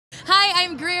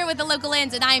I'm Greer with the Local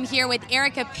Ins, and I am here with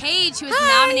Erica Page, who is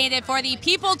nominated for the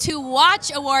People to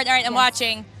Watch Award. All right, I'm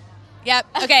watching. Yep.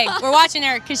 Okay, we're watching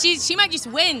her because she might just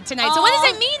win tonight. So what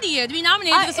does it mean to you to be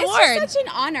nominated for this award? It's just such an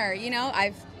honor, you know.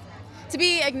 To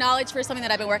be acknowledged for something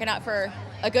that I've been working at for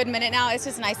a good minute now. It's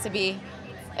just nice to be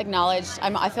acknowledged.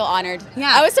 I feel honored.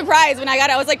 Yeah. I was surprised when I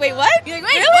got it. I was like, wait, what? You're like,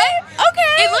 wait, really? What?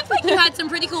 Okay. It looked like you had some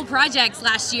pretty cool projects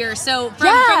last year. So from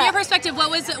your perspective,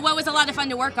 what was a lot of fun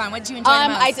to work on? What did you enjoy the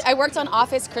most? I worked on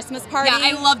Office Christmas Party. Yeah,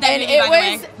 I love that and movie, by the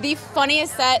way. It was the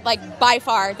funniest set, like, by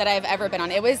far, that I've ever been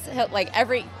on. It was like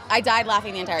I died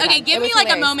laughing the entire time. Okay, give me like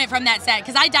hilarious. A moment from that set,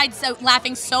 because I died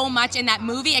laughing so much in that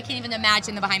movie. I can't even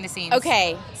imagine the behind the scenes.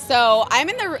 Okay, so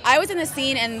I was in the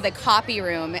scene in the copy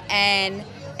room, and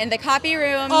in the copy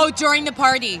room. Oh, during the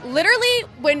party. Literally,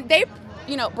 when they,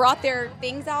 brought their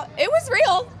things out, it was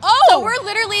real. Oh. So we're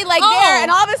literally like there,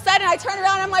 and all of a sudden I turn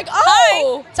around and I'm like,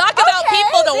 oh. Hi. Talk about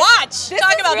people to watch.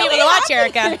 Talk about people to watch,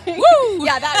 Erica. Woo.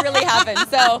 Yeah, that really happened.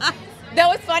 So that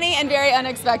was funny and very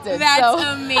unexpected. That's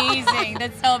amazing.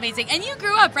 That's so amazing. And you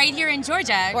grew up right here in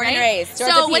Georgia, Born and raised,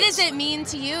 Georgia So Peach. what does it mean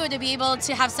to you to be able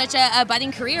to have such a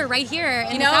budding career right here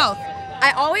in the South?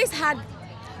 I always had,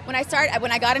 when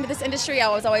I got into this industry, I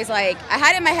was always like, I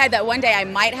had in my head that one day I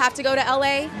might have to go to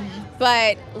LA,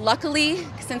 but luckily,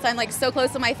 since I'm like so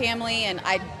close to my family and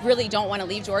I really don't want to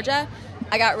leave Georgia,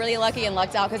 I got really lucky and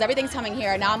lucked out because everything's coming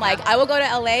here. Now I'm like, I will go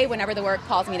to LA whenever the work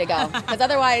calls me to go. Because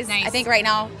otherwise, I think right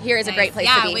now, here is a great place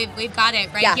to be. Yeah, we've got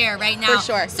it right here, right now. For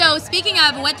sure. So speaking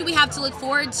of, what do we have to look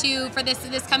forward to for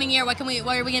this coming year? Where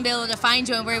are we going to be able to find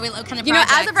you, and what kind of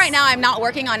projects? As of right now, I'm not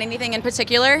working on anything in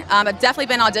particular. I've definitely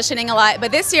been auditioning a lot.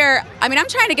 But this year, I'm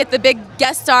trying to get the big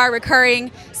guest star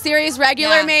recurring series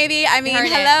regular, maybe.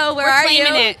 Hello, where are you? We're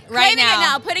claiming it right now. Claiming it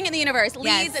now, putting it in the universe.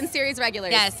 Leads and series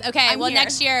regulars. Yes, okay. Well,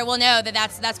 next year we'll know that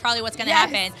that's probably what's going to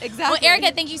happen. Exactly. Well,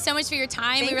 Erica, thank you so much for your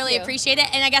time. We really appreciate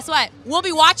it. And guess what? We'll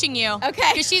be watching you.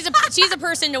 Okay. Because she's a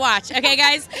person to watch. Okay,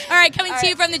 guys? All right, coming to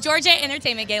you from the Georgia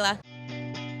Entertainment Gala.